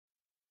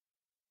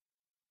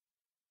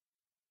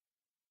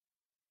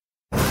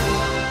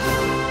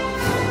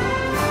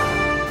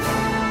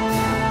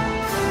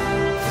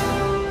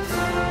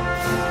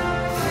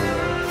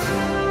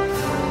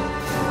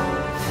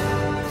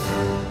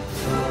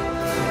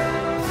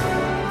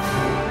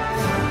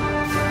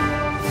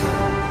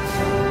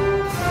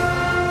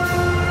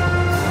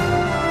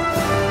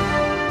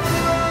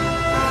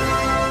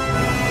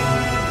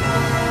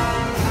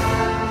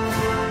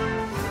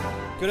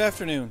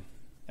afternoon,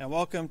 and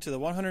welcome to the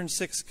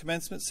 106th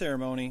commencement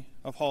ceremony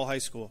of Hall High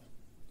School.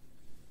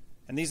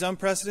 In these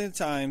unprecedented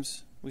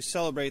times, we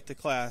celebrate the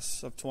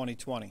class of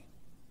 2020.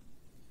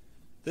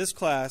 This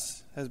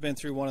class has been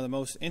through one of the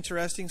most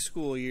interesting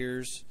school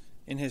years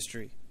in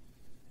history,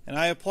 and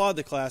I applaud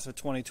the class of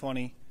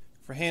 2020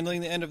 for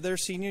handling the end of their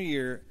senior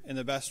year in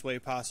the best way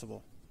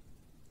possible.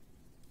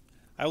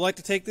 I would like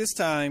to take this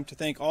time to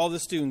thank all the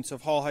students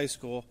of Hall High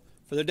School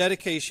for their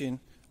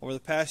dedication over the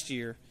past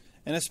year,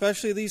 and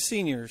especially these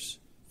seniors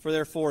for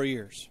their 4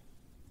 years.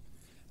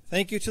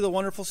 Thank you to the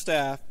wonderful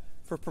staff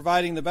for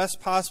providing the best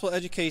possible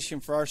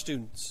education for our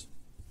students.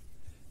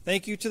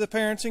 Thank you to the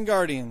parents and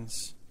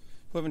guardians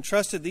who have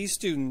entrusted these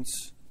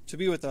students to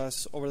be with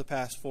us over the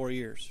past 4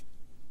 years.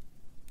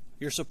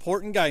 Your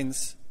support and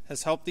guidance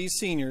has helped these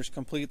seniors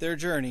complete their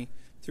journey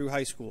through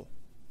high school.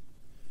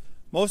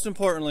 Most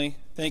importantly,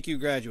 thank you,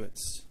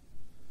 graduates.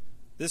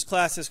 This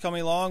class has come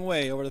a long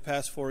way over the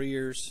past 4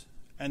 years,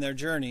 and their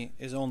journey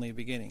is only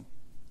beginning.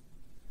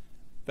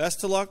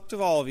 Best of luck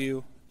to all of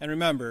you, and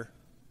remember,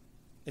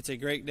 it's a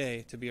great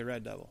day to be a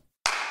Red Devil.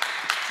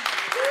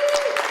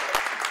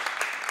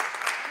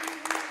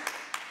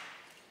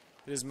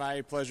 It is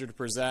my pleasure to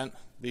present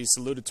the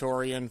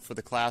salutatorian for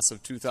the class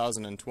of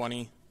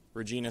 2020,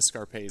 Regina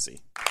Scarpese.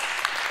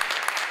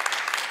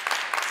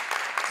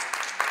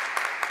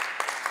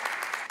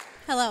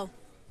 Hello,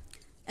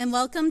 and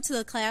welcome to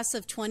the class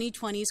of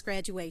 2020's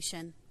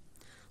graduation.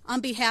 On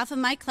behalf of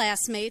my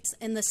classmates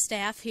and the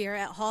staff here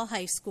at Hall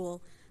High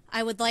School,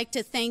 I would like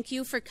to thank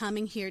you for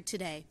coming here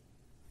today.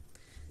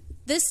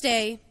 This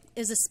day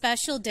is a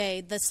special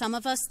day that some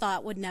of us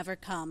thought would never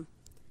come.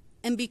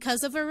 And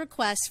because of a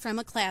request from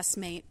a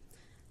classmate,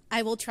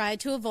 I will try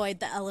to avoid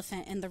the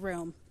elephant in the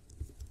room.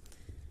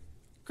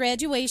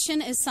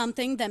 Graduation is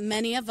something that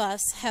many of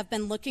us have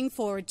been looking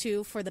forward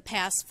to for the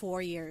past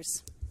 4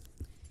 years.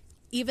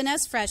 Even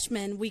as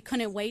freshmen, we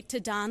couldn't wait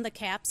to don the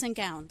caps and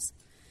gowns,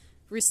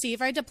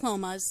 receive our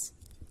diplomas,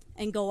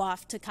 and go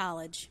off to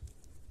college.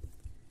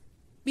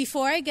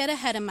 Before I get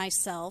ahead of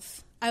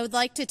myself, I would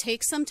like to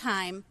take some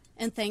time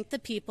and thank the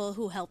people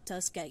who helped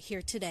us get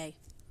here today.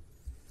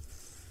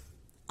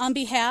 On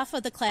behalf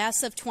of the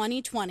class of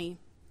 2020,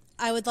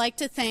 I would like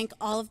to thank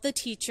all of the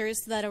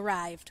teachers that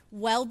arrived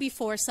well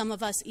before some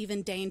of us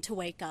even deigned to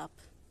wake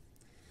up.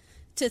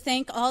 To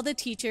thank all the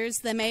teachers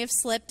that may have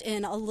slipped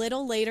in a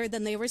little later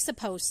than they were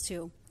supposed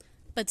to,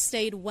 but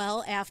stayed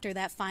well after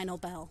that final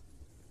bell.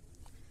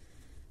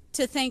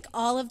 To thank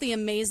all of the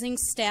amazing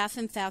staff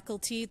and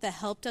faculty that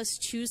helped us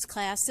choose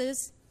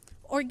classes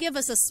or give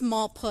us a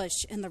small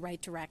push in the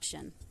right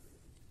direction.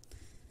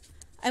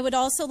 I would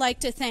also like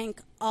to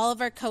thank all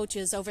of our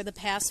coaches over the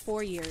past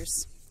 4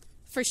 years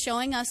for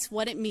showing us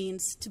what it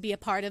means to be a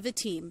part of a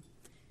team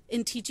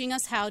and teaching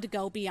us how to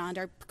go beyond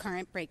our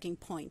current breaking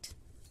point.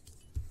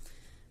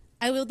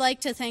 I would like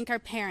to thank our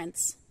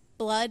parents,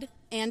 blood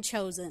and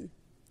chosen,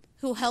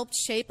 who helped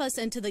shape us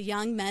into the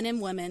young men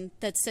and women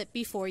that sit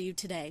before you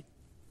today.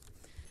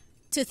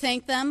 To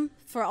thank them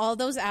for all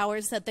those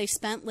hours that they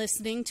spent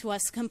listening to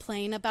us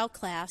complain about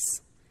class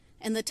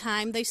and the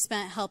time they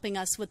spent helping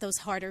us with those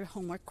harder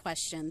homework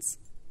questions.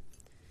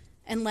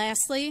 And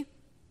lastly,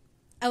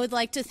 I would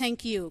like to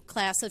thank you,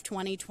 class of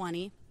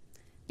 2020,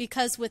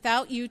 because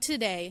without you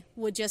today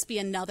would just be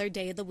another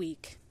day of the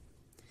week.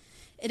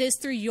 It is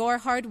through your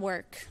hard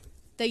work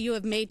that you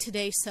have made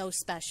today so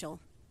special.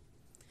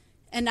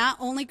 And not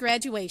only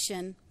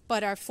graduation,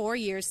 but our 4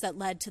 years that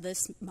led to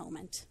this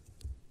moment.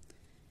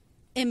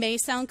 It may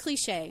sound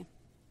cliche,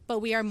 but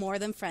we are more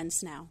than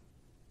friends now.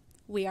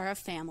 We are a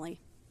family.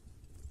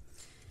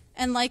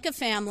 And like a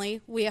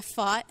family, we have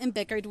fought and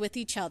bickered with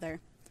each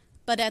other,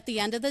 but at the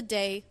end of the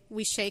day,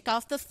 we shake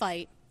off the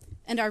fight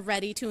and are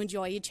ready to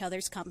enjoy each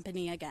other's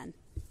company again.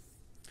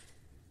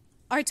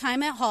 Our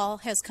time at Hall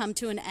has come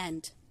to an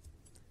end,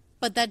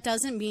 but that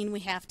doesn't mean we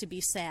have to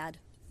be sad.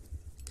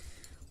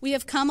 We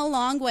have come a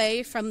long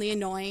way from the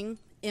annoying,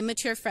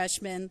 immature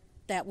freshmen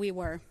that we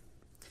were.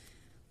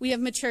 We have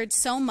matured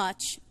so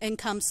much and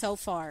come so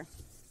far.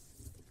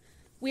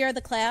 We are the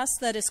class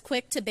that is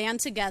quick to band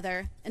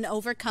together and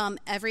overcome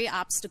every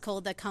obstacle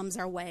that comes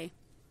our way.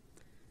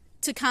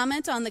 To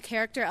comment on the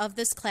character of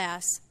this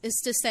class is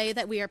to say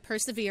that we are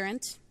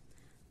perseverant,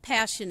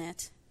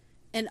 passionate,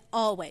 and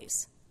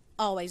always,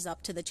 always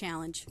up to the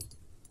challenge.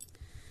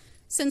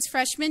 Since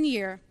freshman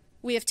year,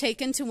 we have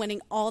taken to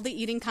winning all the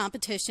eating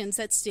competitions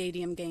at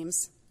stadium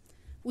games.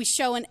 We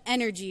show an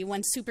energy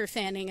when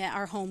superfanning at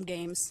our home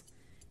games,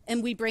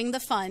 and we bring the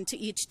fun to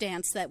each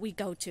dance that we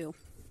go to.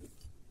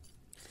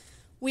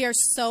 We are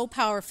so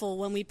powerful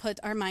when we put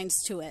our minds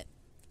to it,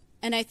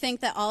 and I think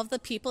that all of the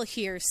people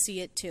here see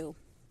it too.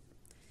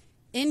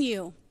 In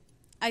you,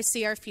 I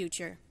see our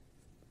future.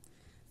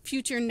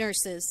 Future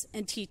nurses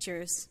and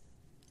teachers,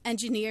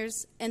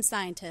 engineers and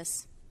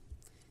scientists.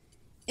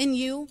 In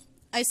you,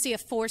 I see a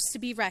force to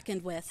be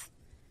reckoned with,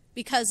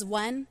 because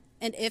when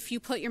and if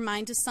you put your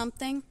mind to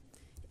something,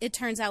 it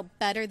turns out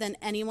better than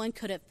anyone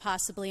could have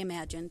possibly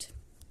imagined.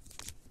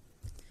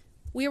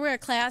 We were a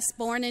class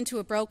born into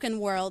a broken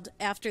world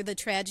after the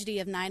tragedy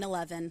of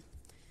 9/11,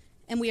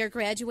 and we are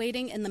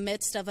graduating in the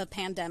midst of a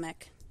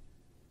pandemic.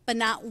 But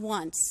not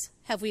once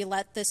have we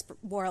let this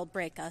world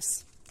break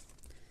us.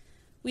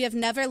 We have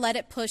never let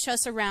it push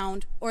us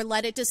around or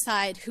let it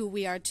decide who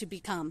we are to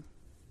become.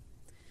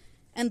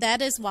 And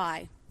that is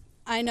why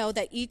I know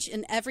that each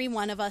and every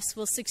one of us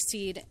will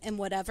succeed in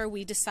whatever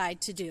we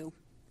decide to do.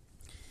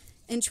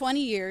 In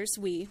 20 years,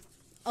 we,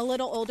 a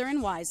little older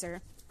and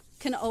wiser,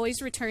 can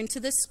always return to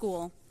this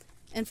school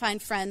and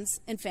find friends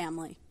and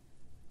family.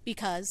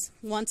 Because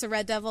once a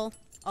Red Devil,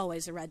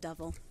 always a Red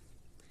Devil.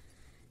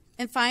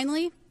 And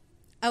finally,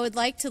 I would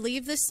like to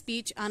leave this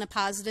speech on a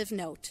positive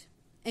note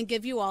and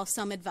give you all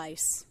some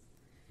advice.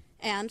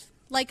 And,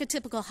 like a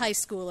typical high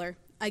schooler,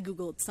 I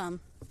Googled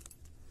some.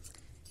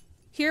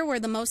 Here were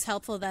the most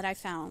helpful that I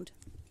found.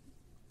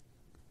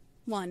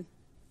 1,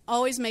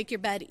 always make your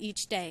bed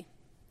each day.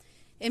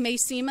 It may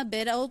seem a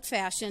bit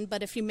old-fashioned,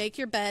 but if you make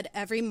your bed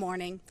every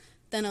morning,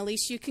 then at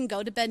least you can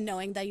go to bed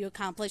knowing that you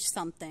accomplished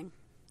something.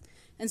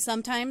 And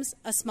sometimes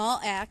a small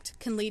act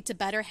can lead to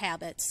better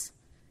habits,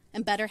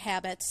 and better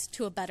habits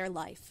to a better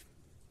life.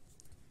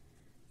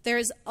 There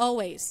is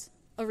always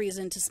a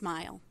reason to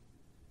smile.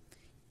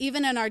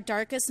 Even in our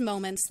darkest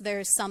moments, there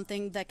is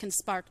something that can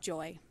spark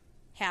joy,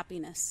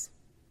 happiness,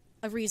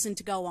 a reason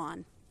to go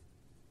on.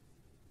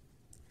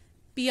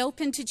 Be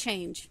open to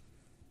change.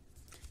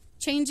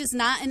 Change is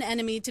not an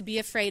enemy to be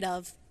afraid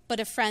of, but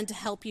a friend to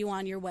help you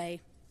on your way.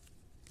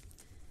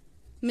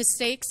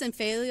 Mistakes and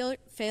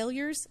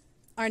failures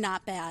are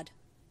not bad.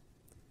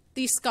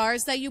 These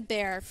scars that you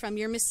bear from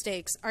your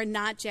mistakes are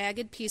not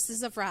jagged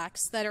pieces of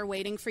rocks that are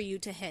waiting for you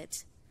to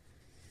hit.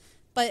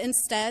 But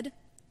instead,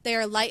 they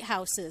are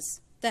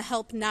lighthouses that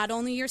help not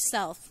only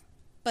yourself,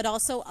 but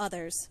also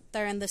others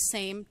that are in the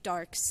same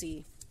dark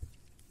sea.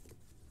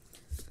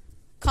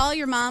 Call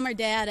your mom or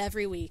dad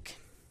every week.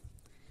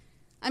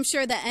 I'm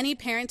sure that any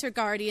parent or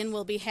guardian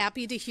will be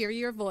happy to hear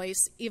your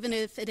voice, even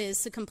if it is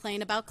to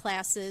complain about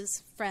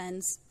classes,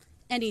 friends,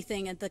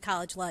 anything at the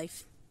college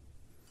life.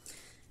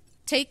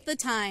 Take the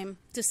time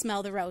to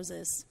smell the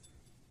roses.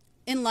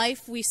 In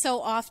life, we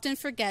so often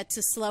forget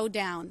to slow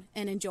down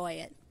and enjoy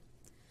it.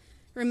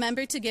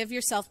 Remember to give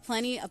yourself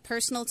plenty of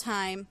personal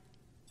time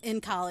in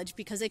college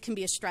because it can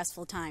be a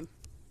stressful time.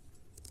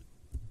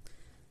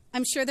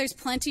 I'm sure there's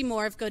plenty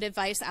more of good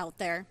advice out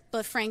there,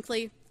 but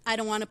frankly, I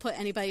don't want to put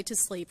anybody to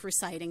sleep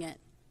reciting it.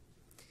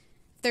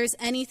 If there's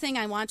anything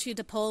I want you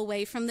to pull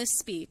away from this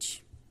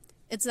speech,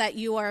 it's that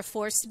you are a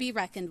force to be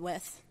reckoned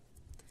with.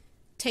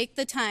 Take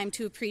the time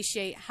to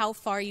appreciate how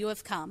far you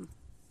have come,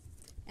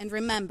 and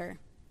remember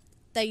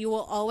that you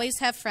will always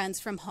have friends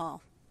from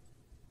Hall.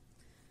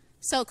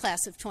 So,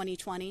 class of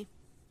 2020,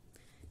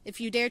 if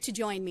you dare to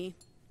join me,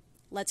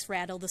 let's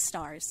rattle the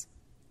stars.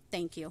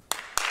 Thank you.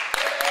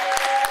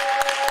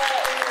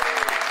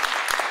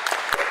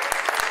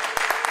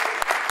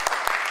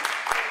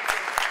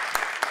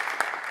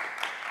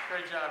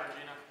 Great job,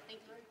 Regina.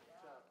 Thank you.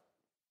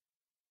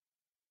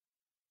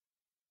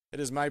 It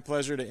is my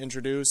pleasure to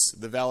introduce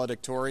the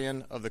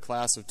valedictorian of the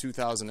class of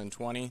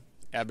 2020,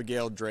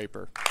 Abigail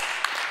Draper.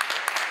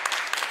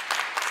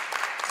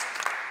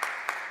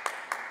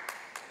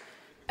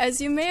 As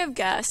you may have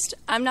guessed,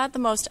 I'm not the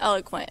most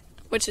eloquent,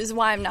 which is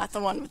why I'm not the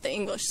one with the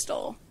English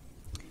stole.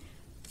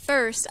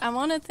 First, I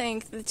want to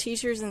thank the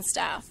teachers and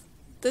staff.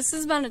 This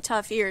has been a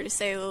tough year, to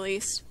say the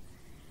least.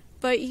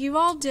 But you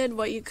all did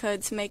what you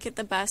could to make it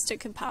the best it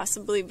could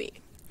possibly be.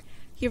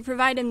 You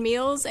provided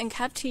meals and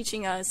kept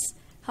teaching us,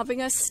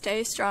 helping us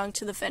stay strong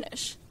to the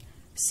finish.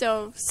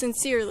 So,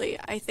 sincerely,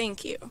 I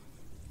thank you.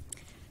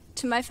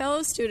 To my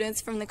fellow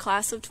students from the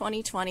class of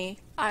 2020,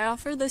 I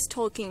offer this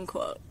Tolkien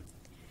quote.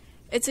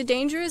 It's a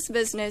dangerous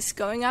business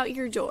going out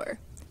your door.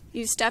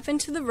 You step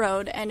into the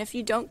road, and if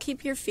you don't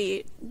keep your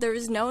feet, there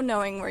is no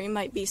knowing where you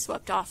might be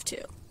swept off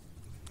to.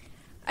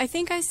 I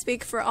think I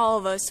speak for all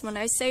of us when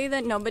I say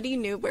that nobody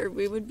knew where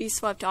we would be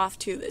swept off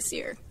to this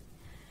year.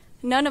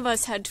 None of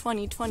us had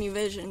 20/20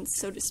 vision,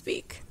 so to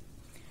speak.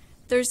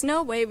 There's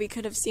no way we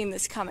could have seen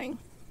this coming.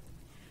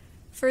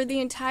 For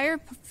the entire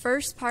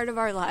first part of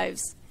our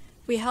lives,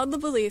 we held the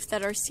belief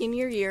that our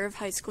senior year of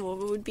high school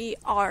would be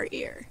our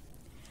year.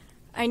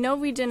 I know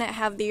we didn't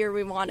have the year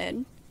we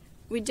wanted.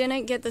 We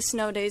didn't get the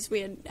snow days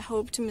we had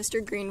hoped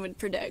Mr. Green would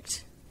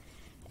predict.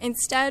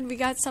 Instead, we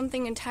got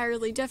something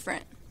entirely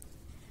different.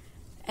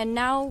 And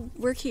now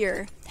we're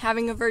here,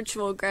 having a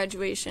virtual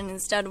graduation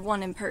instead of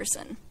one in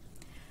person.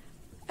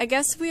 I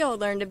guess we all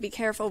learned to be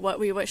careful what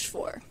we wish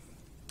for.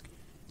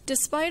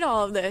 Despite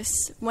all of this,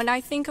 when I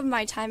think of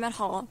my time at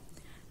Hall,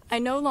 I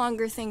no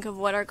longer think of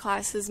what our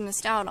classes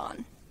missed out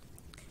on.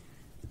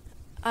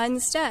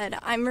 Instead,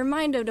 I'm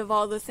reminded of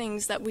all the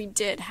things that we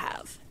did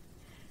have.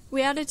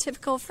 We had a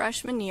typical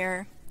freshman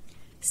year,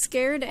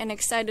 scared and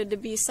excited to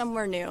be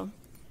somewhere new,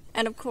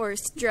 and of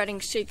course,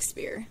 dreading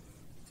Shakespeare.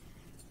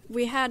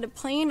 We had a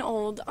plain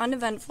old,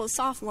 uneventful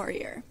sophomore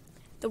year,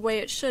 the way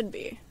it should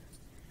be.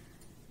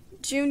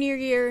 Junior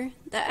year,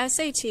 the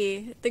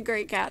SAT, the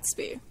Great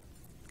Gatsby.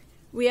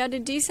 We had a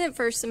decent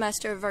first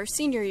semester of our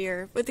senior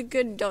year with a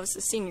good dose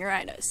of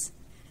senioritis.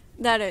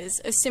 That is,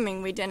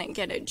 assuming we didn't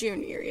get it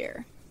junior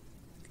year.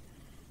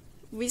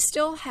 we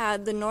still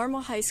had the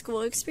normal high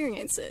school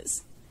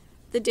experiences.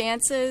 The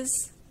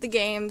dances, the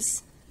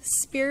games,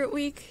 Spirit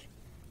Week,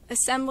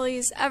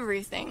 assemblies,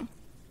 everything.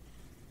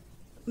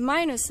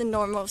 Minus the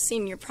normal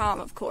senior prom,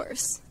 of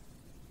course.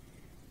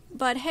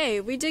 But hey,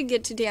 we did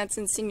get to dance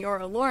in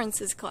Senora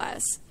Lawrence's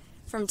class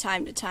from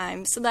time to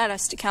time, so that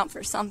has to count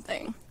for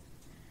something.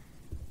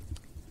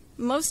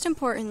 Most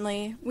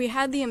importantly, we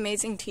had the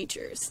amazing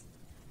teachers.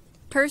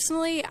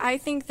 Personally, I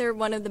think they're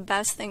one of the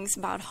best things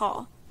about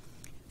Hall.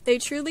 They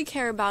truly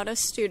care about us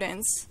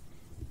students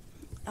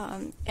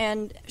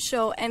and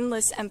show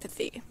endless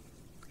empathy.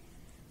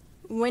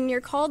 When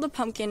you're called a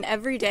pumpkin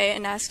every day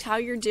and asked how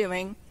you're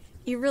doing,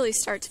 you really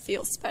start to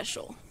feel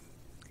special.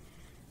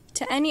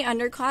 To any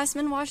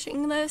underclassmen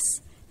watching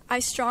this, I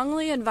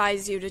strongly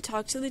advise you to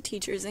talk to the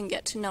teachers and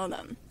get to know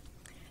them.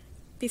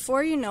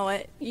 Before you know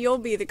it, you'll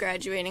be the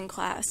graduating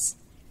class,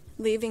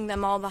 leaving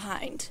them all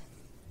behind.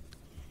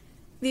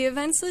 The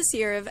events this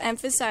year have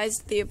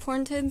emphasized the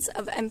importance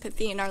of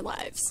empathy in our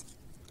lives.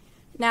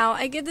 Now,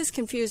 I get this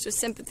confused with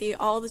sympathy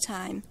all the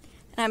time,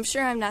 and I'm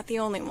sure I'm not the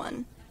only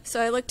one, so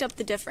I looked up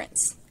the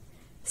difference.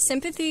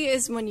 Sympathy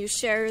is when you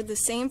share the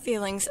same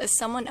feelings as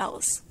someone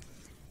else.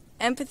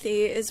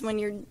 Empathy is when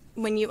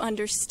you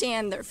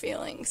understand their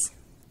feelings.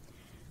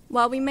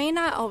 While we may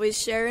not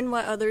always share in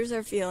what others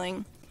are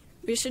feeling,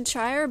 we should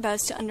try our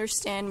best to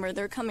understand where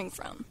they're coming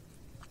from.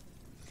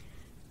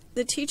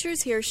 The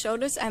teachers here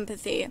showed us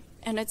empathy,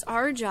 and it's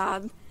our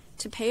job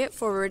to pay it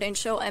forward and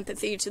show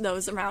empathy to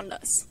those around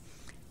us.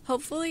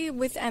 Hopefully,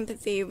 with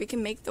empathy, we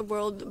can make the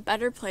world a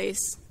better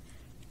place,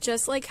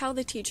 just like how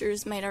the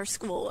teachers made our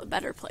school a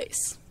better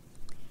place.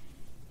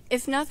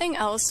 If nothing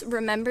else,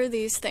 remember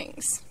these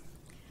things.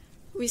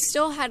 We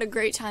still had a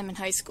great time in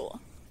high school.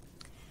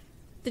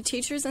 The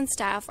teachers and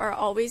staff are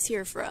always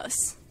here for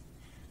us.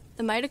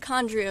 The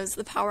mitochondria is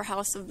the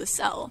powerhouse of the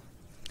cell.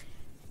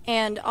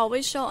 And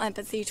always show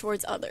empathy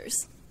towards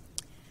others.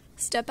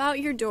 Step out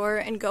your door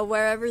and go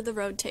wherever the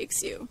road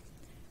takes you.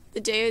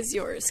 The day is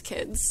yours,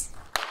 kids.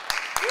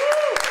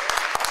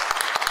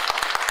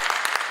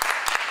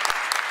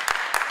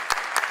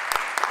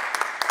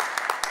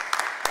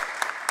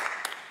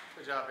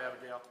 Good job,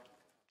 Abigail.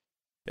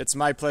 It's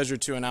my pleasure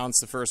to announce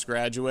the first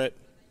graduate,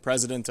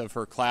 president of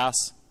her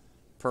class,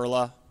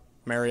 Perla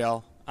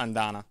Mariel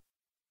Andana.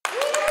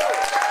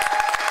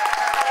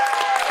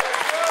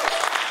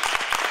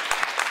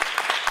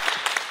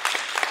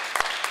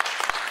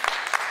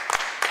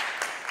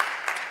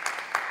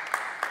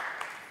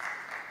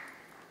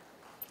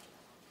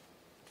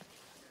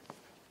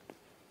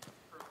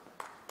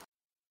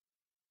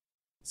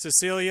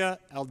 Cecilia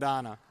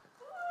Aldana.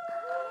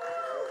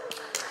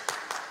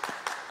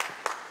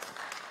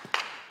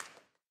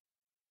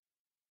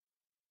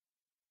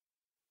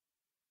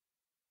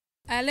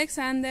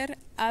 Alexander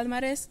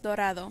Alvarez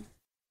Dorado.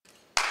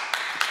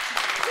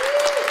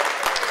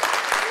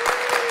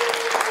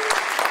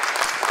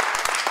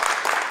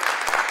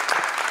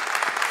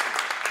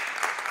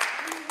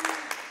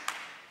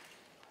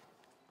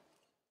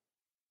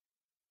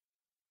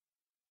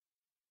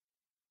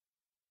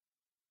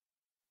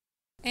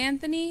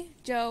 Anthony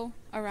Joe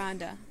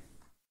Aranda.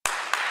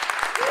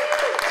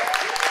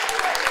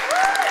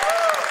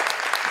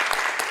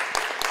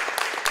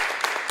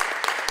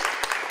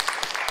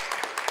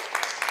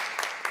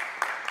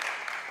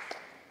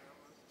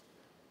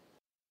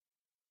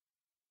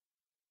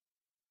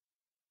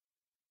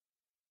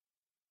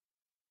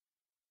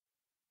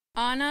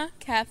 Anna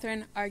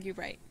Catherine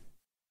Argubright.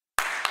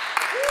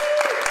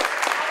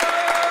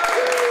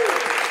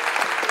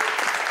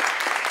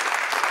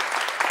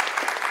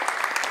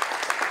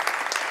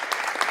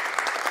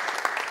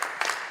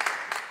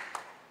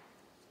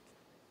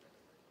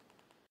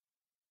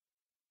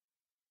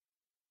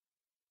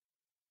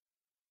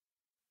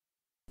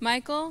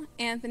 Michael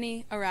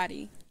Anthony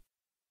Arati.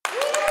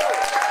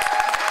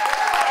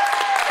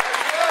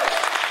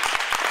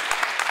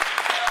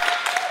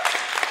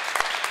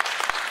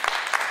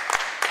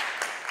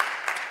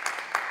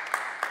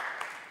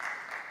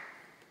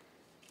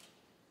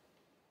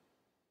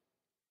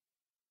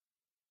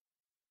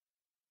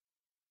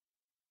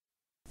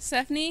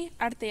 Stephanie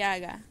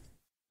Arteaga.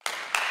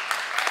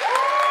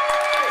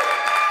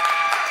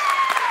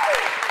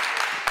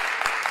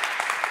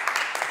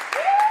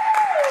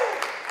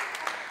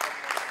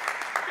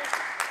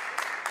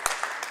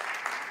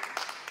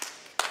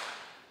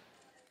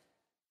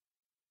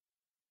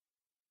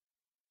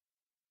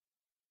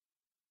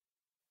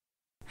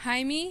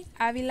 Jaime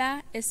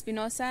Avila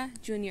Espinosa,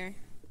 Jr.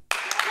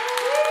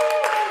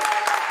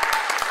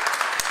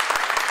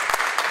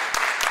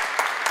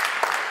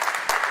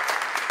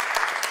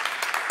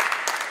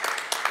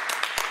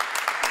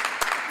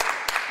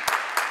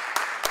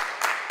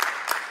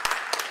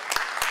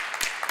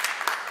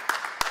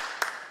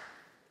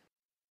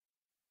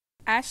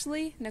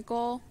 Ashley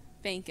Nicole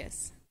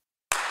Bankus.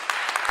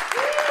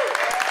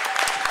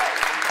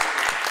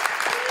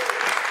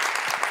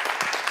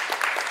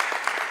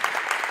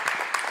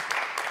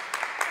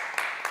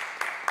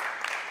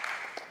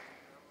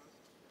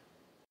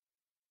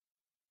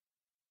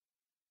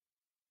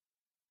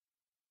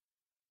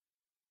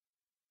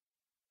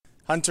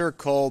 Hunter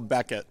Cole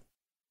Beckett.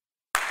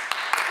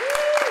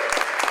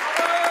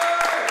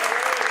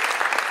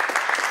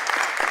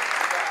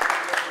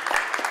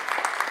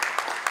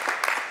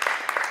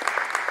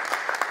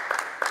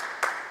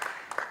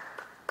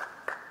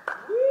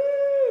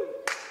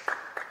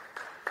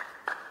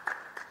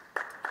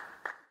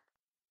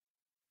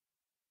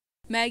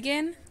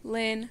 Megan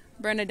Lynn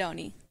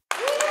Bernardoni.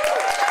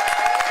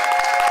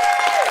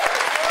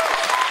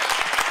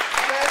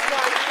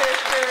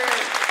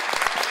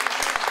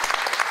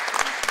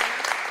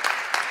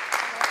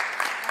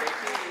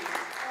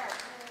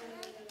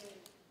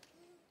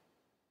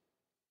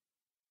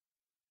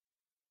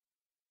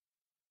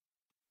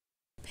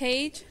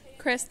 Paige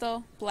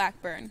Crystal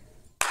Blackburn.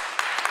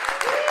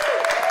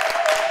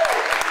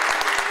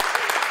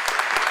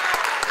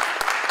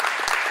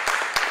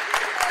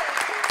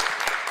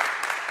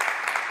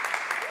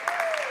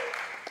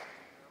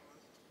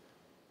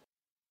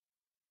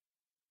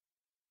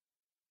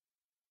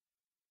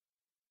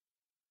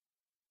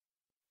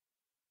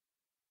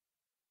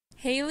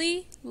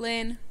 Haley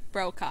Lynn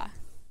Brokaw.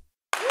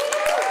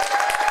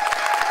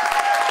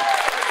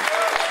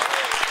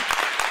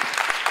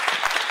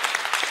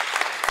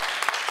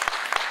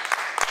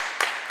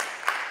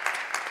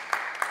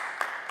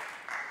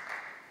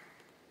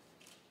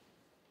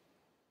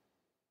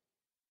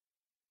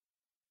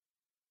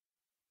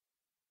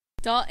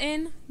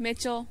 Dalton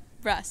Mitchell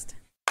Rust.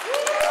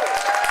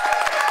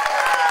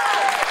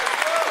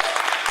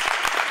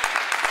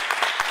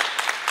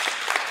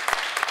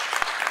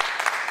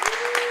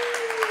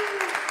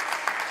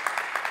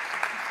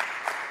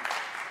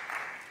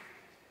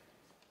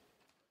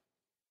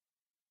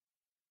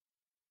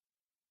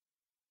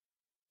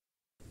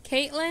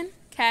 Caitlin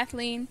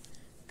Kathleen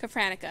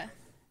Kafranica.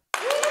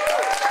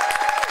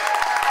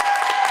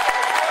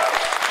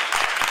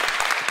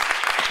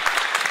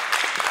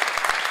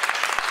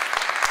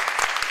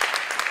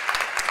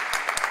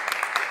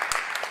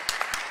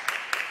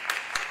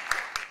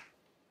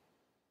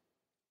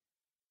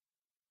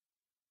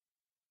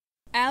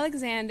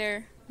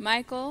 Alexander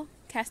Michael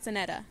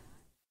Castaneda.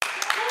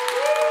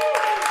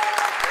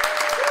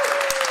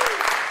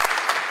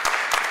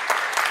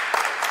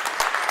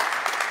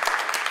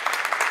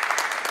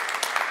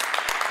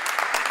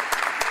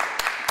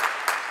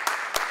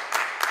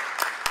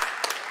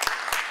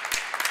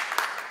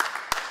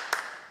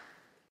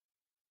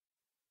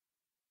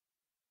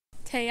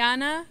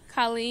 Tayana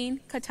Colleen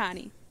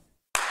Katani.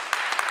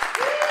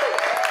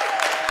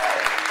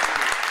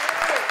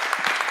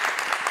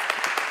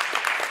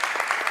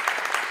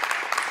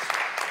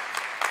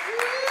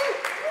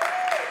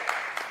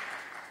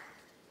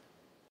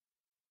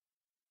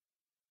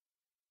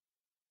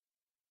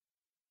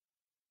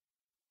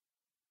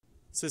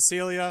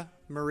 Cecilia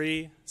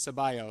Marie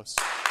Ceballos.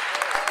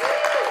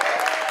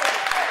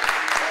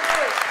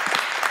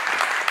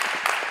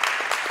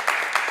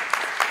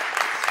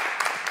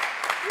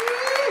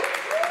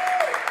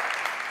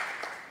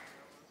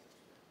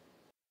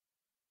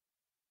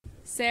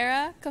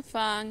 Sarah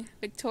Kafang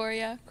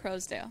Victoria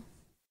Crosdale.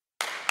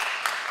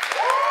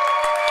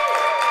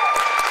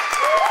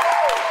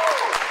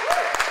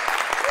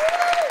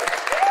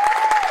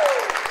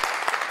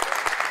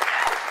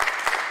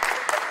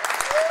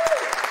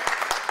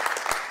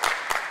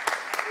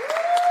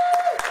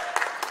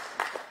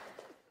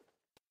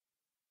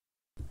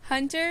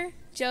 Hunter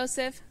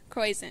Joseph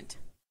Croissant.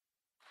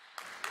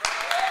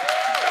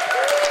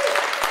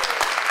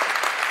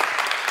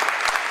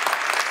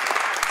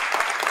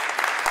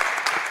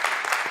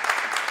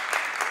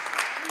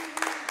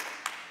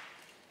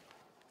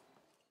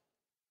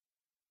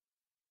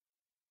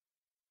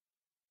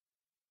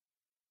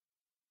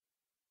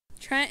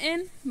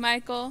 Trenton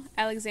Michael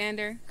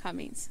Alexander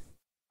Cummings.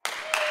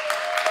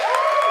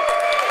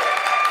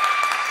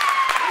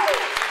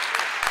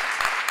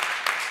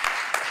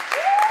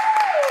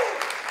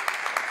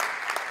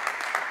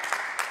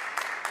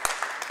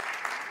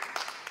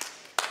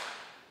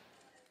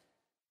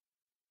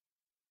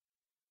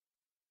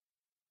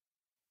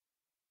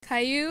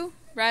 Caillou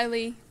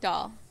Riley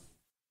Dahl.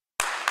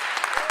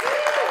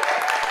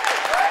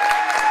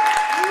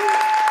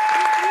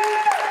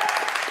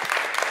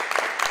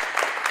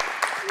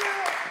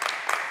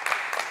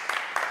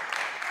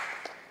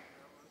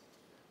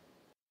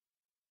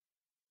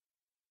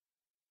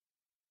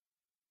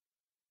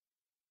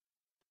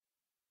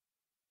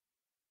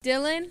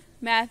 Dylan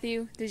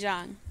Matthew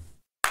DeJong.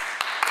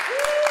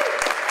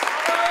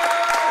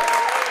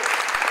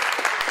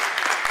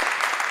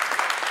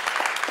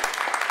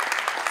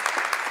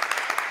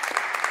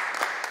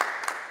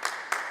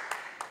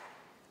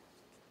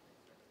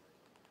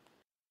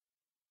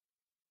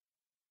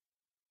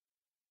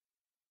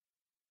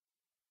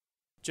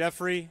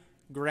 Jeffrey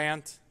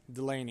Grant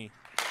Delaney.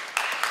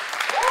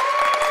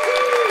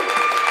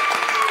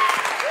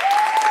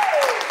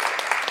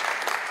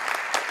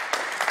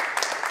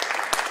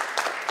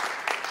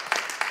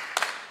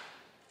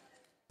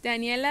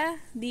 Daniela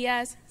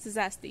Diaz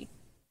Zasti.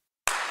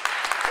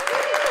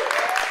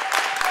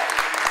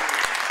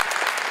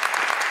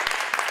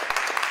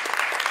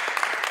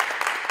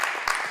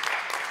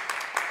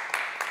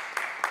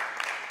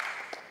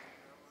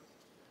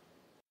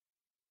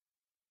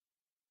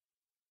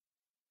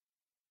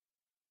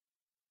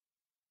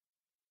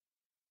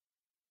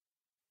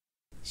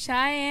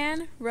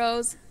 Cheyenne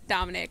Rose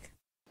Dominic.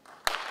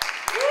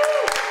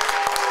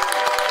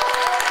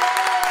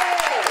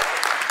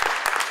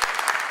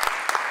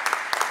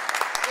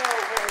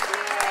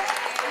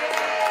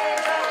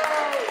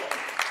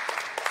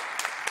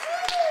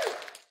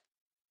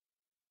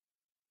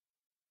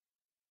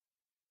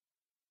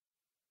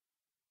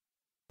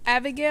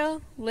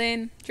 Abigail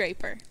Lynn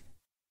Draper.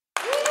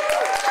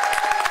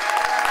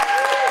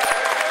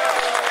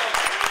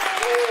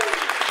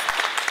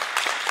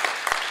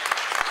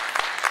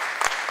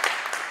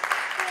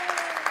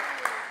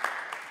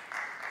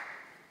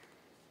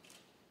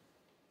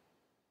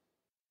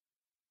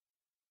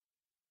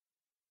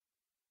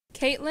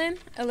 Caitlin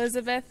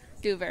Elizabeth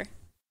Duver.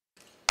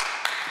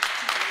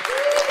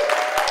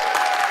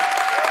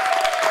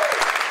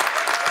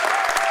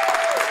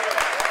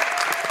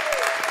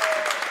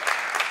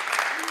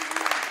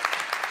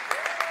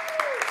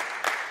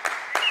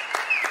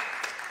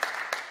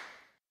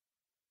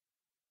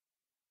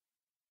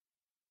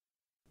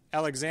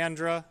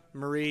 Alexandra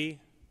Marie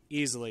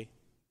Easley.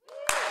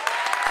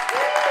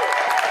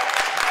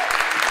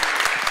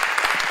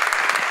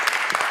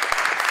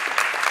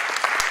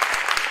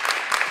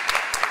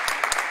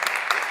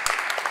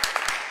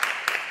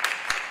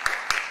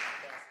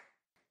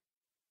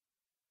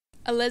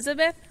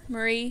 Elizabeth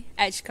Marie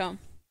Edgecombe.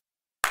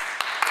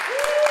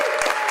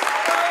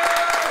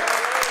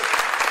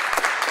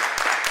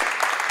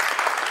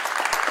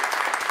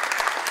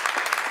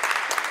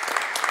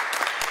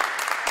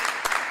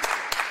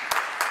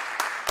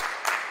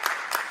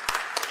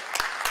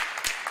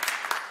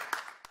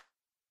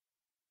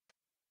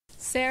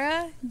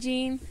 Sarah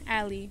Jean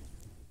Ali.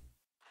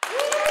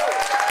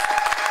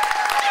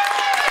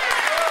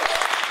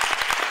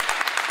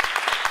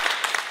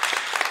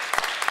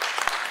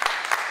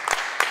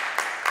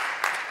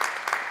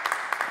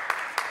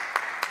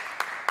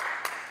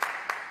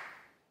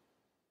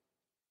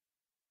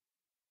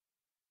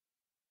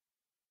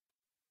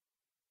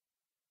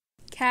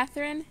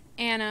 Catherine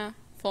Anna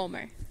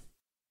Fulmer.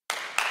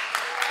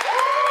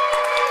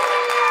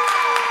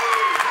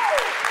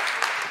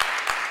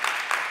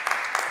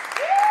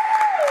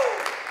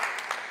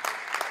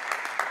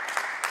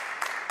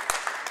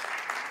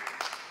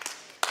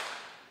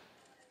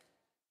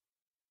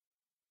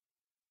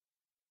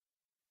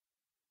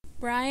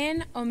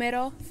 Brian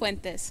Homero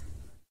Fuentes.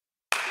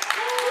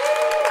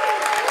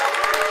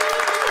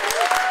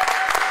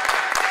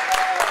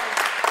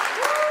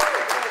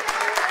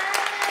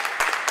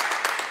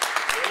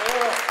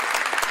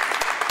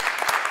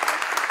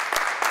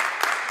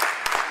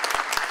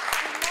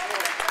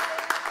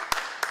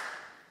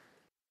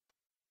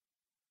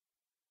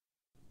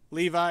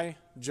 Levi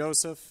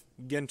Joseph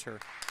Ginter.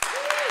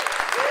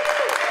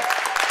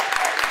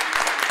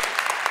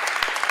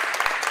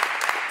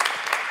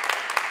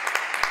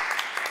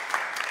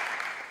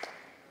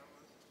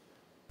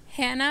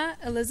 Hannah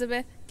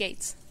Elizabeth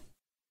Gates.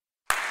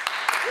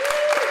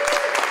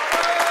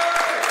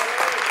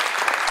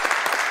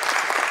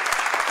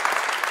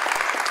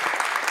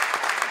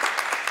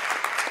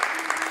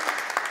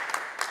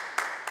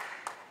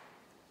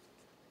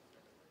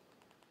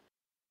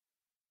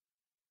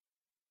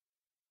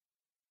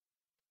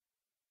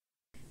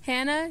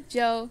 Hannah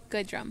Jo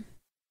Goodrum.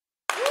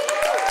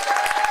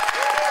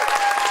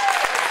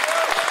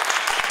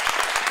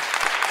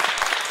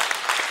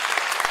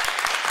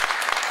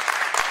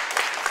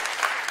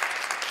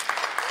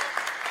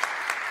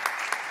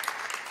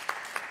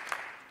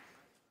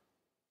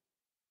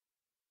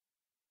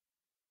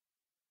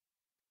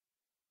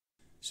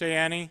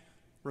 Cheyenne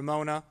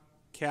Ramona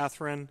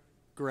Catherine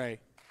Gray.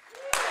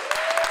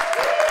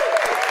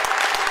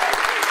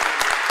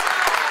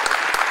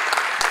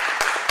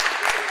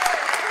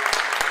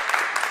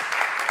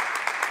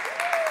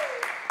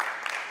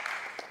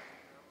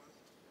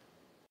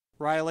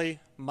 Riley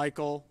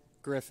Michael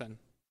Griffin.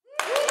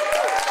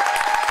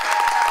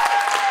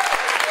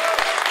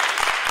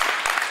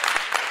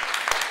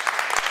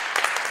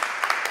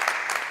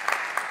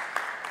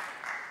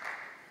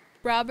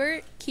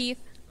 Robert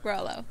Keith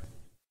Grollo.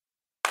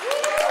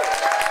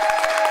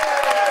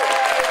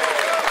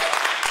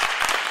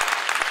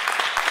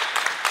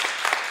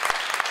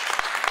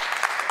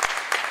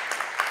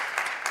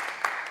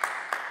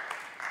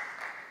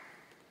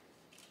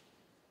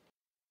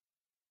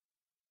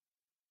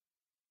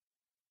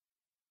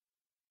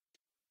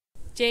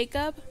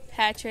 Jacob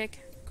Patrick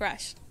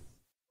Grush.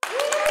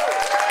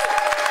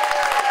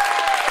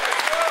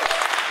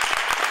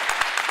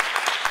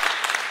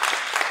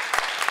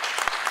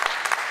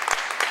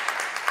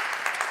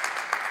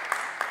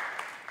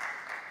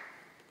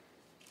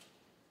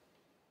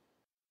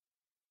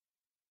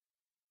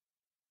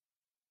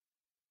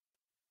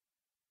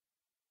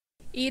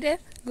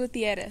 Edith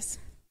Gutierrez.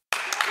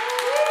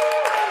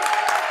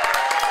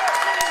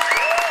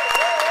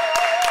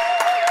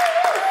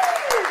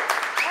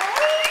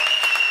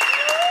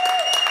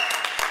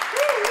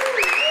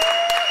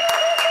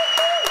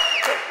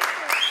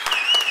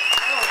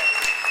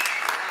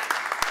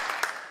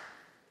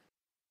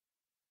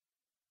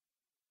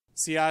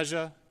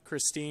 Siaja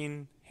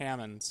Christine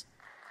Hammonds.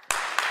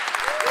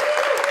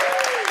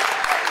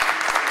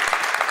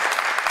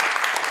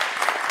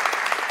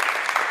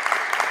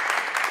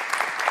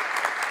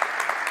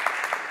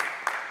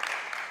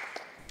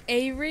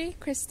 Avery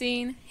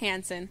Christine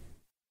Hansen.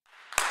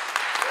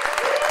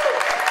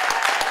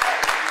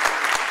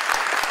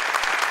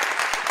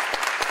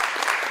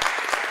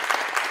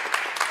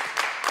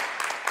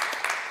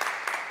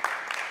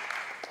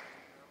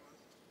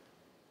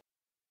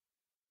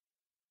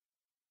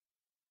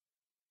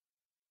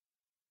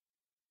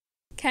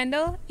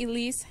 Kendall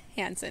Elise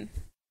Hansen.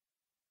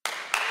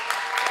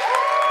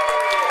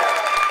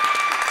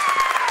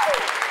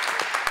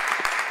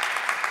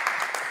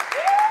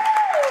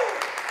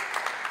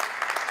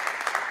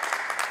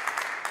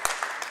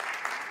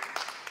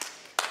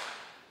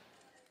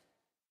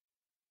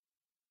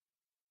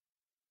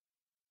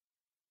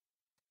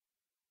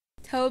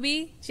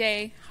 Toby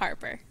J.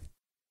 Harper.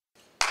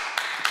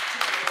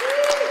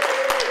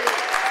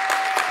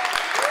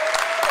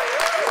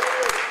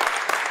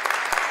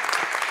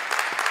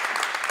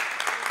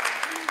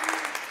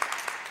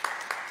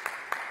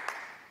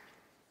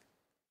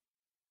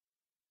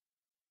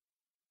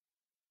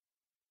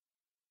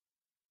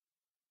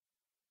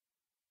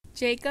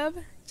 Jacob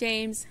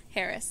James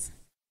Harris.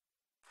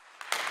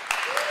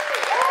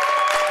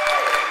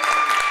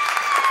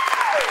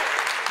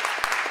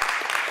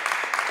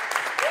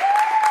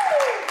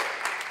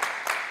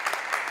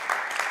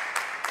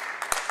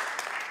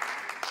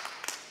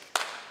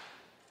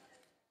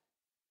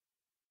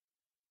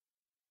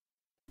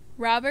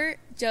 Robert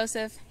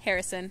Joseph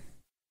Harrison.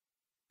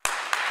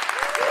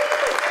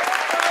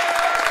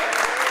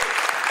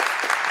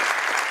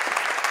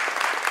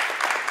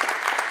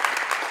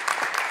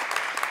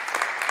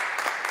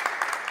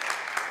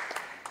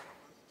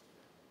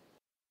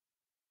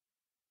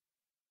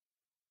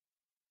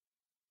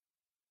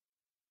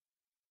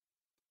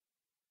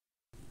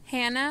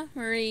 Hannah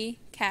Marie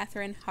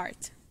Catherine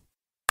Hart.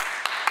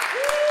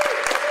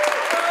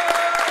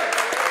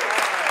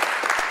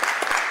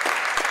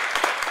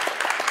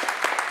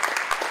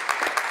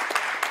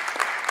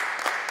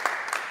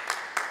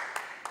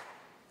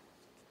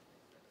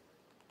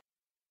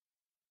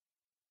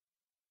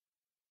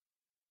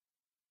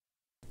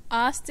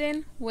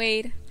 Austin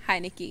Wade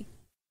Heineke.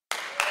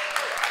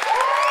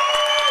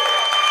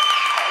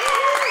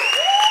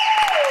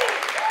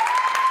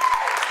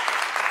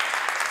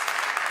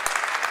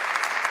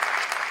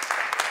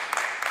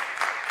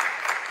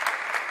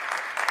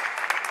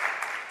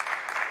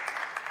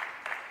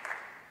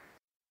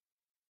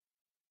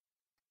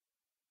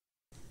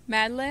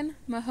 Madeline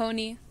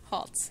Mahoney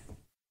Holtz.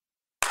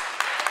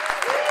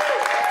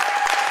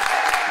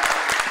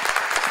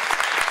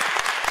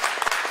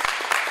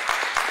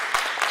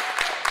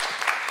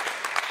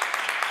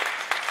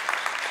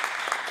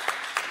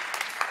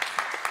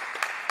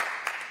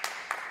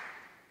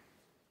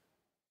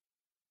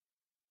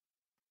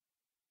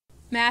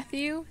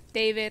 Matthew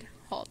David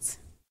Holtz.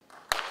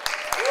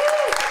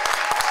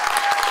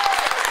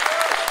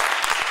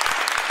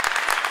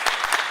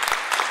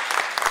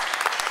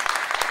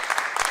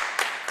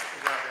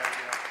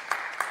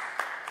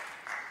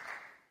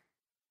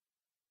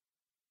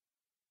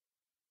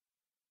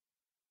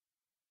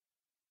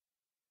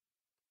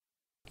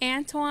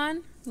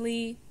 Antoine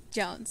Lee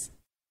Jones.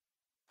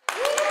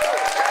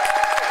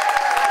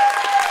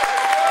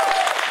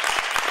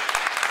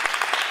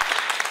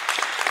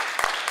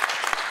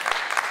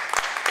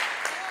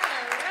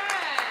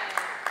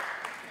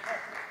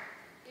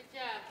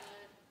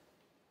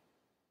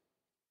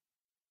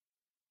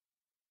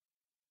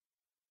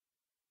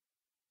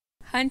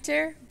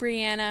 Hunter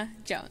Brianna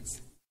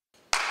Jones.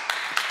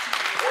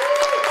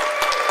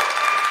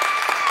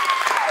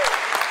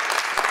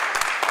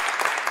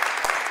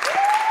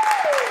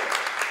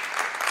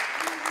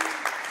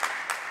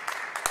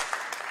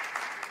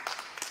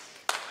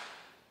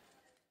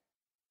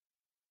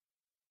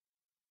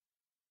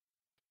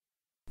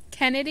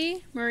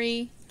 Kennedy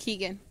Marie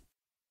Keegan.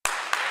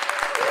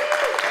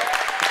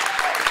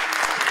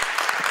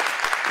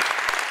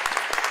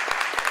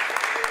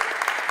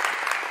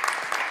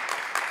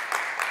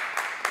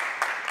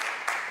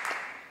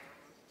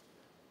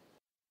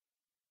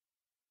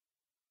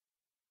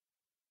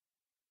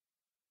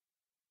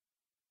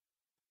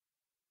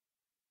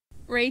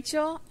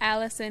 Rachel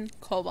Allison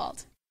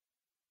Cobalt.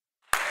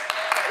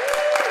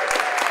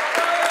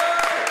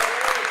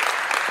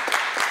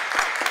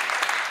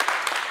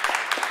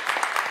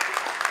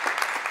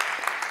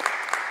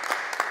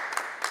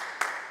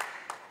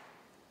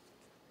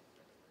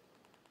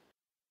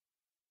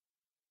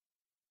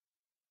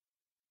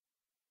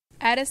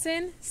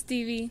 Addison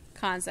Stevie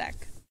Konzak.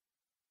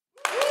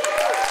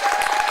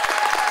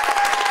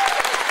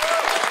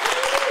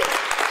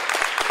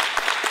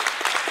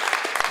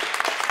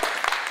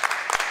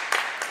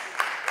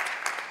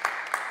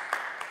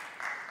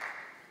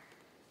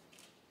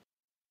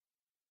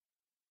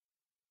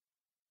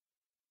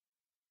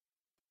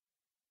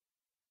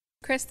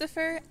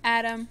 Christopher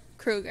Adam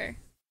Kruger.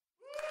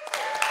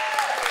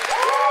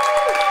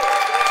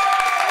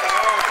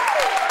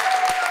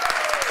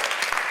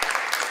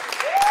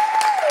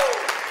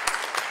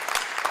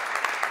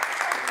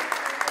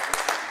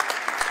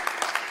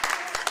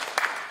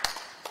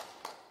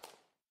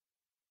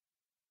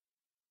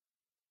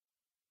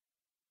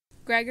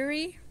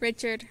 Gregory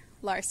Richard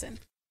Larson.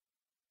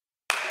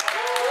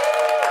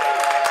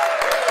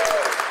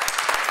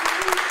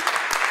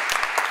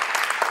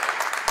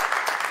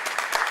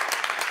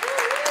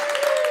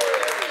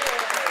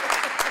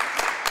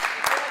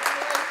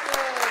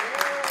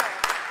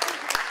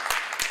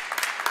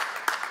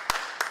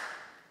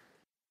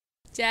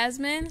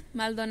 Jasmine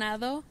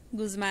Maldonado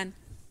Guzman.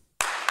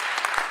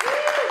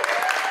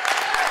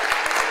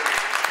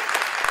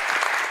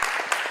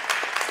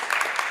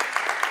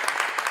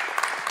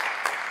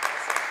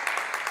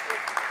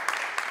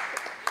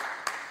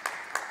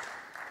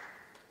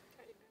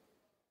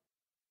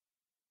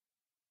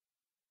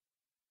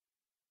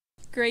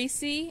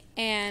 Gracie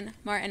Ann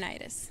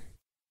Martinitis.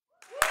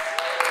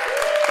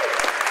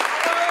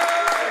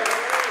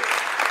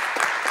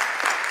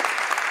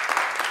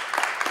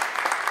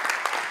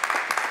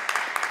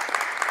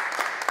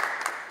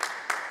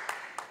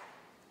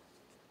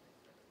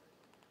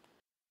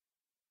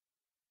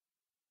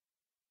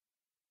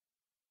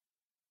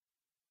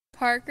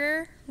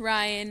 Parker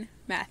Ryan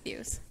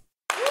Matthews.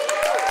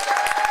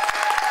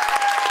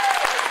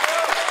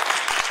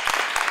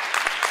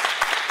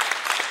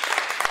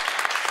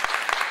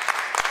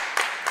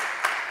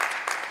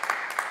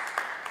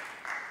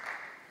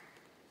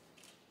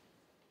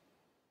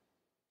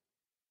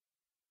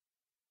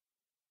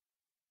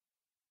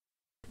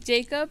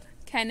 Jacob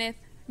Kenneth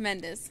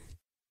Mendez.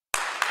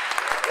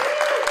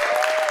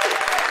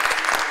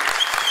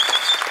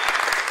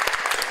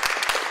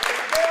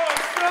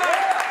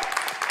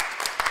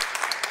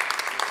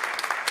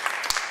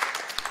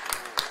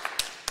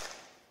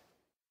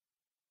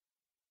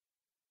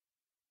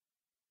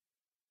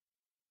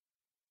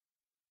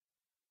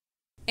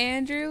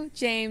 Andrew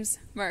James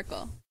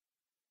Merkel.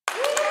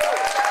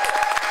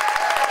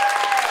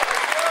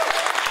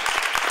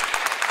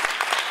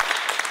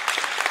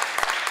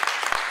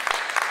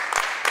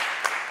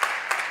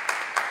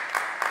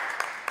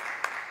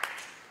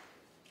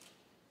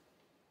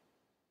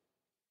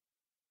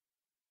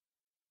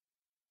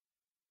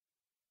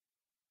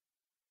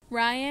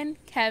 Ryan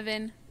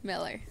Kevin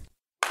Miller.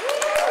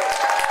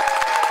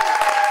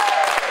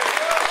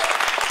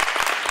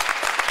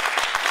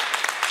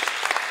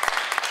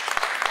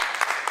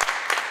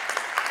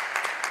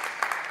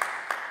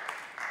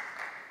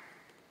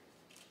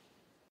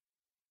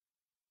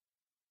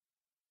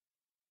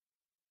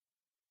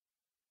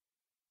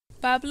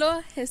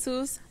 Pablo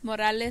Jesús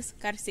Morales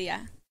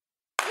García.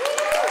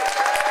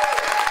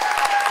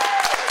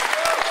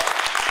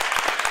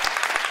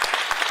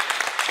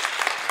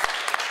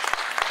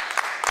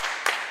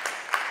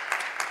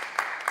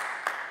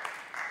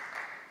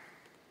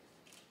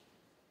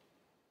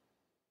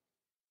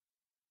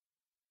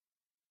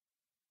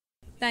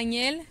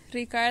 Daniel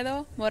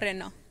Ricardo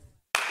Moreno.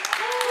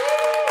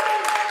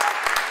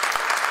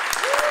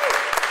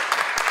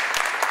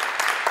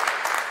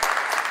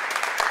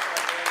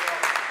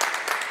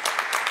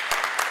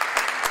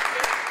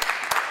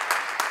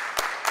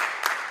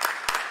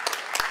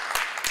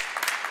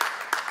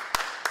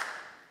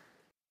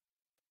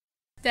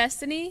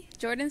 Destiny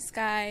Jordan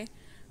Sky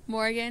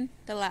Morgan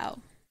DeLau.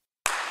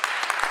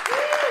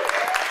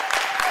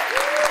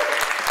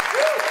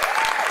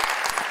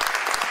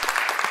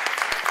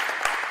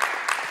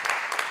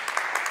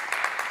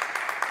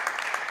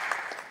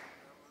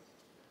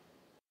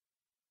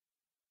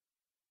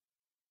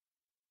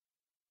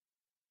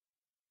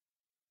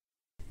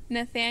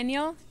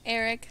 Nathaniel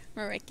Eric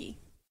Maricki.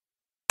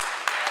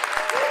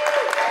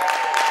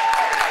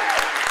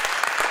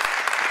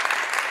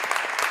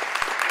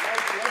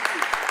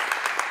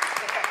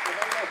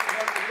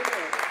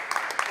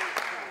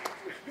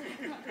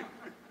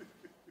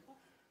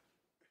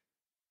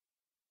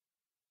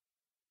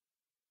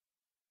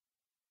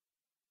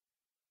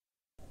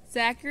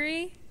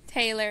 Zachary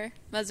Taylor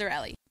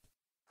Mazzarelli.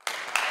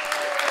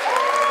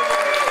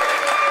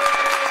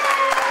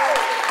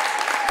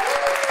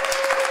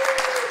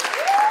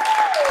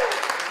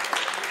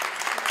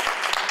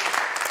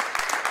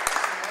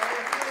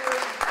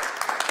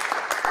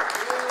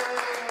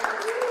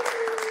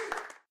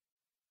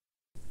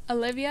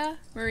 Olivia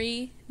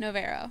Marie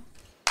Novero.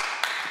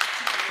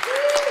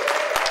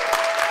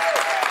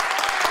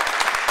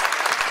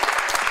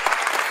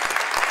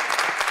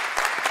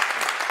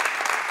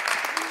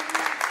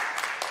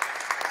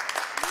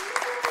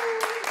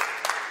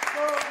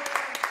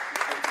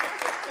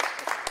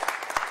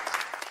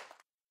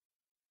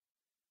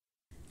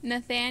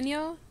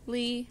 Nathaniel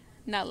Lee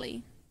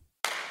Nully.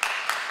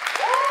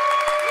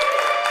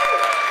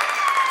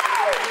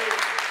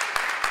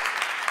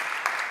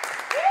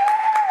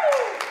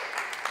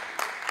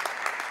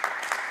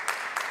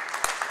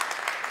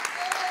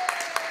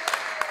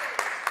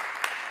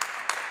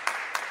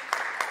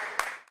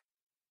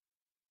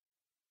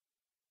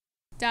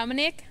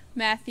 Dominic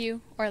Matthew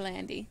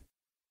Orlandi.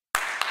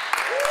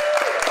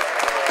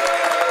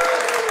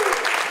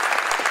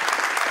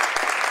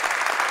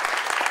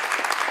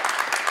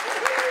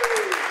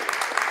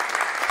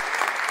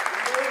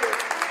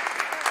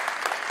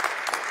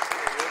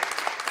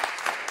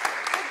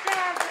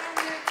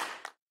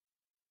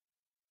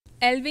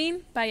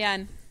 Elvin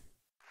Bayan.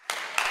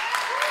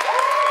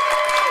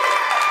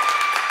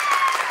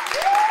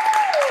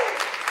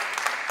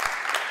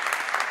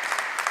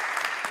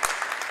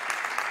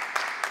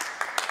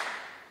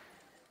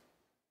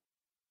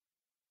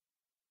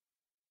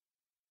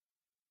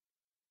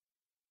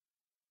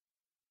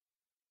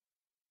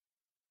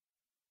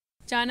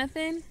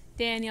 Jonathan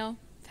Daniel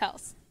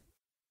Pels.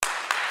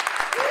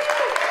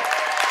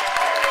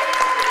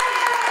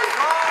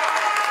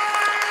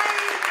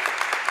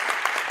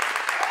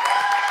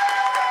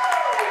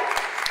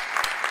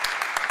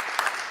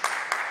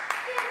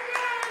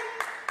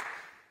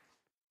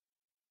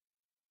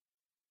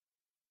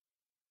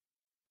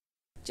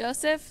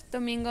 Joseph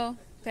Domingo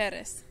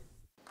Perez.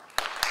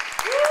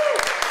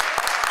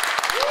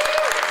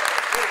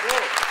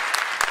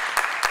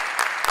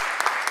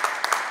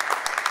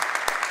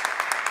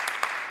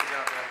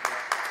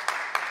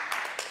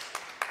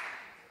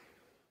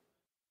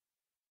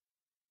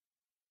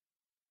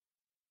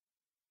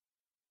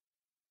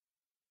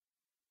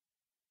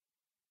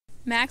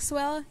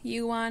 Maxwell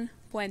Yuan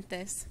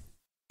Puentes.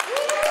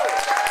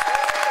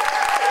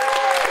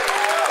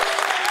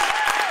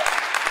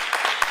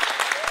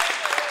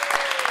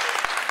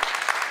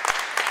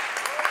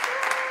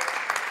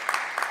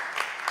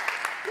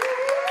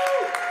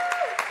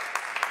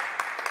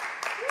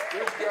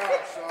 Good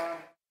job, son.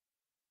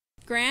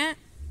 Grant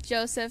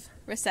Joseph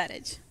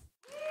Resettage.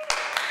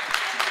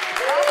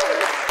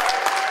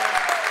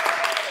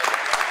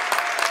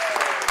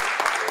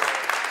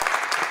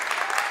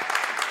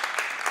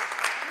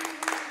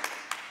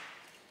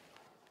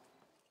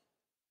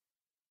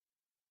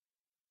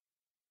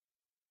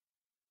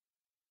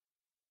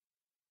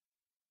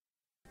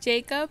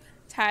 Jacob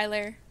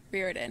Tyler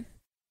Reardon.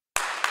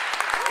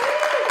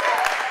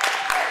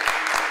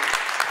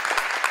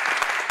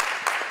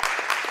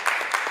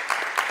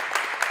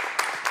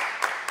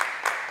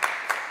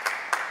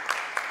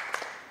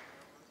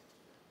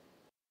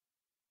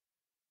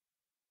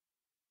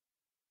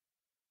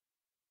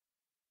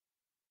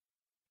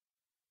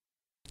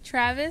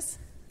 Travis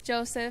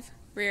Joseph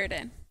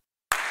Reardon.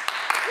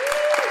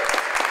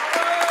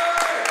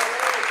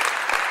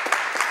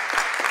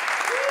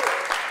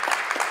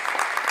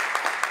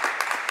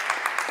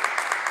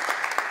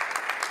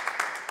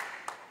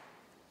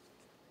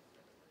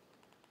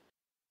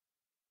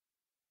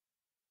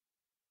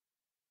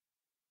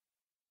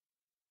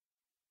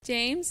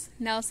 James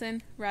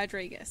Nelson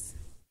Rodriguez.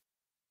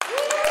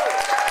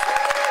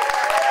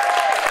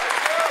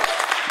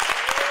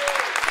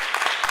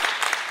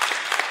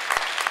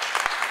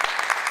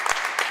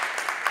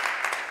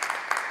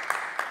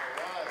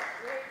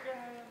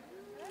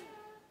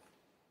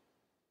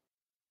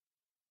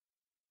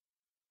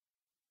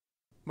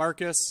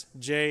 Marcus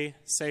J.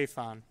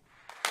 Safon.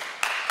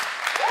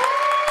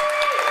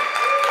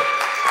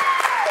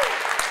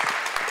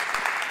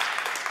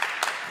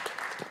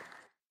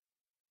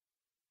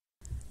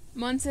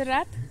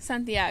 Montserrat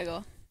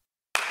Santiago.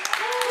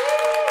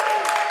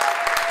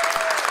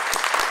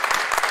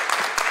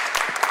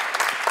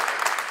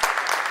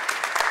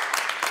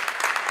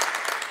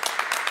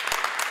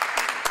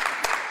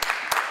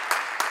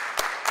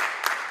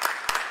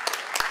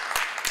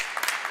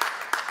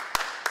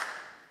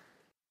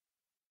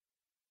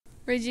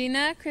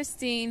 Regina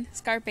Christine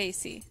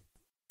Scarpaci.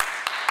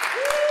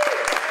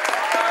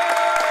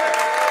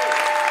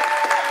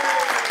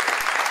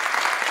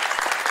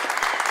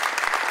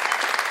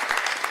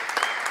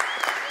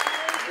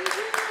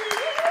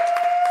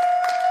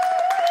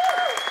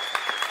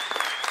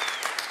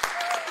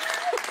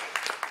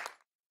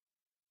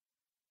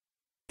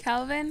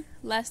 Calvin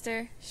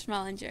Lester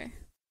Schmallinger.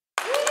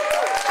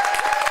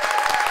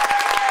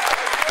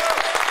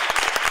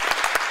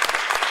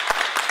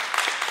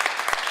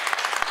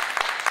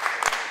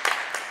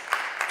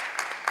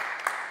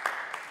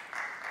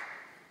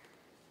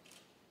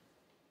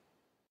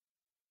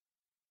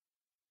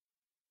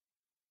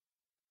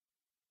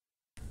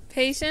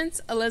 Patience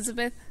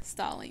Elizabeth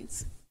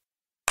Stallings.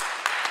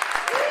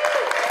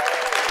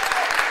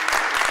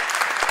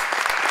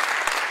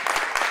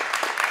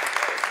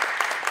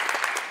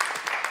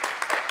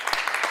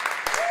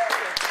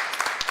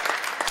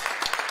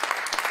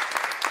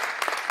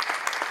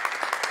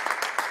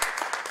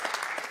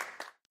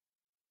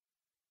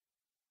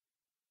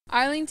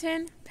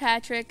 Arlington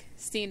Patrick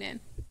Steenan.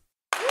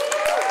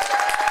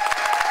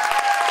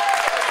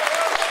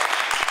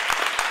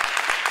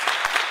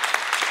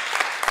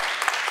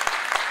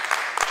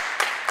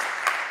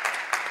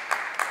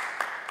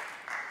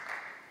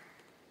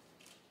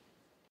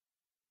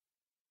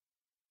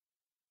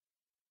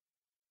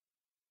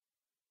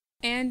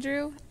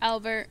 Andrew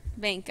Albert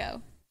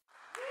Vanko.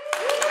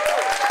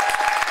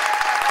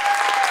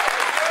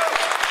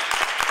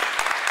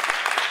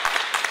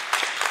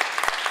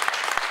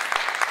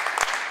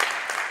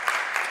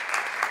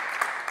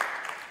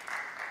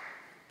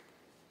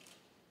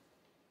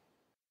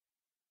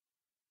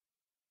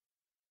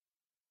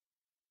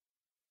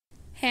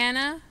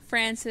 Hannah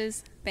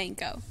Frances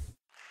Banco.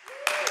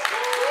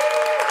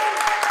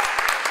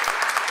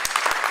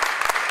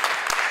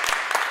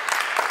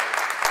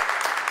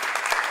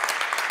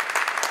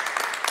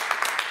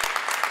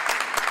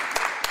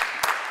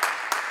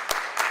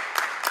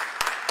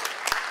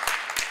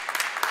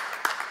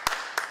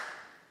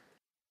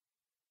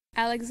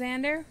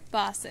 Alexander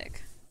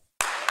Bosick.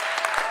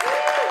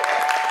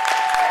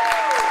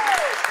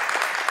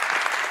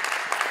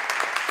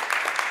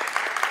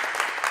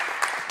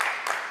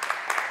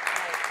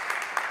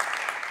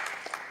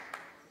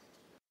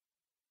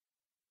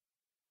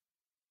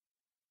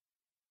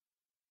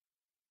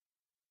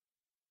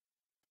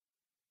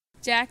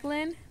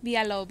 Jacqueline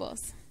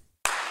Villalobos.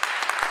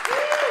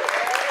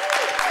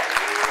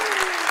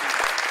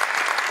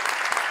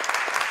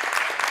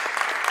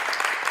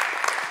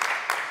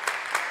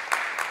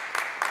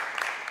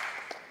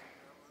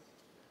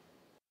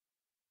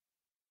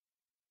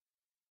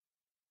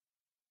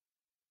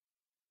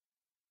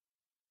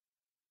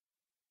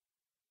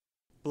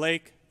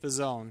 Blake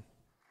Vizone.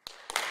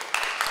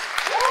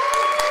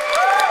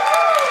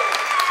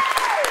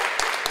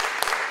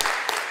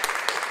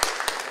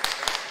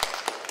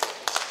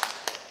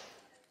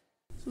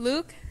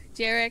 Luke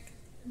Jarek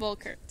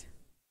Volkert.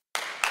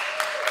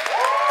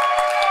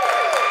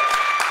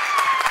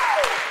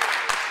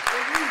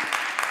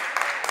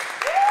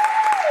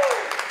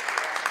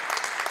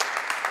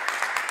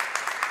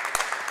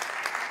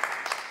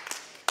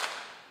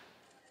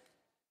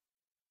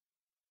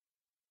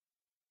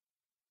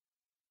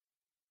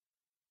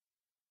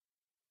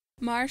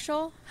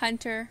 Marshall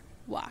Hunter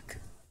Walk.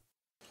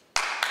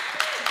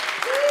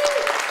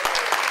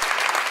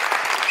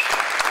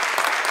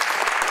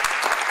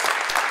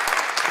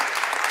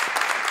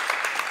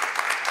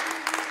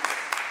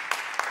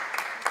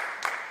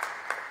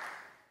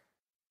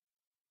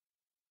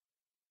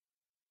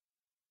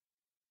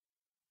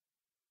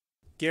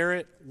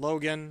 Garrett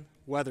Logan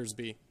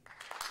Weathersby.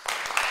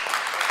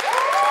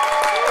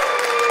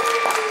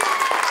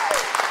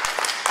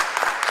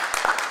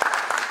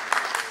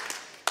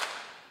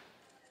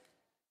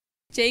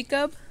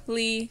 Jacob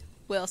Lee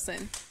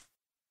Wilson.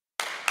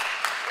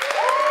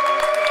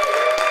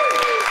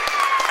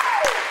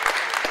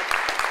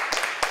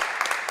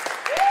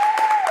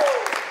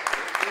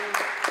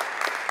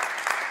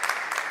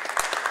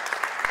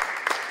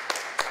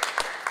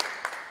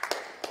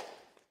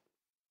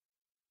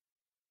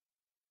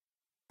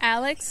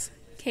 Alex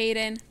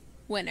Caden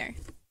Winner.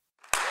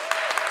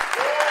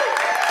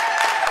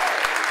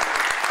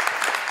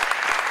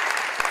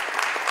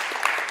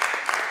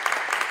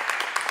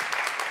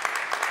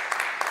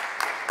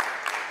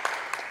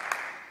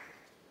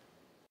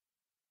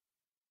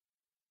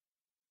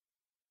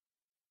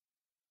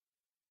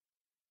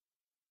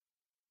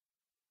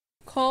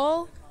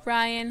 Cole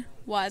Ryan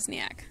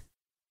Wozniak.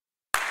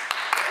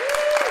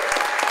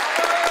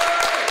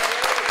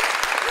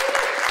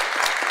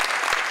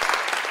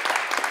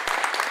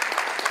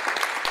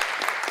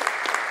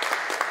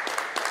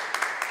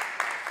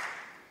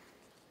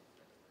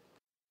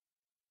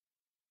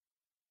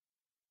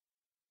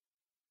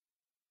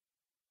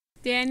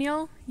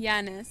 Daniel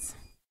Yanis.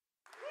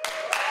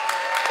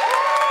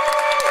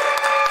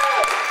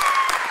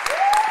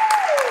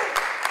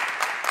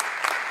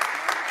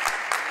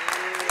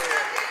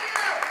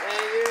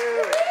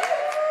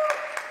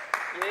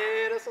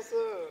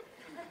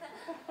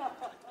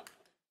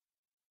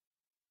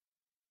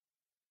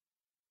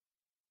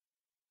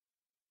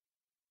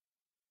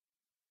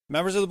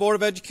 Members of the Board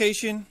of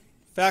Education,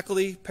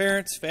 faculty,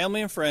 parents,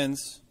 family, and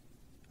friends,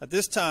 at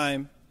this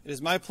time, it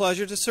is my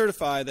pleasure to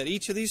certify that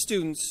each of these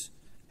students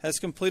has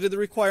completed the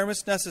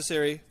requirements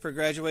necessary for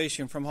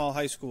graduation from Hall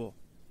High School.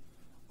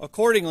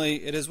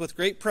 Accordingly, it is with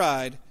great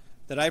pride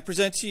that I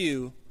present to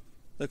you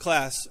the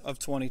class of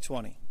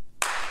 2020.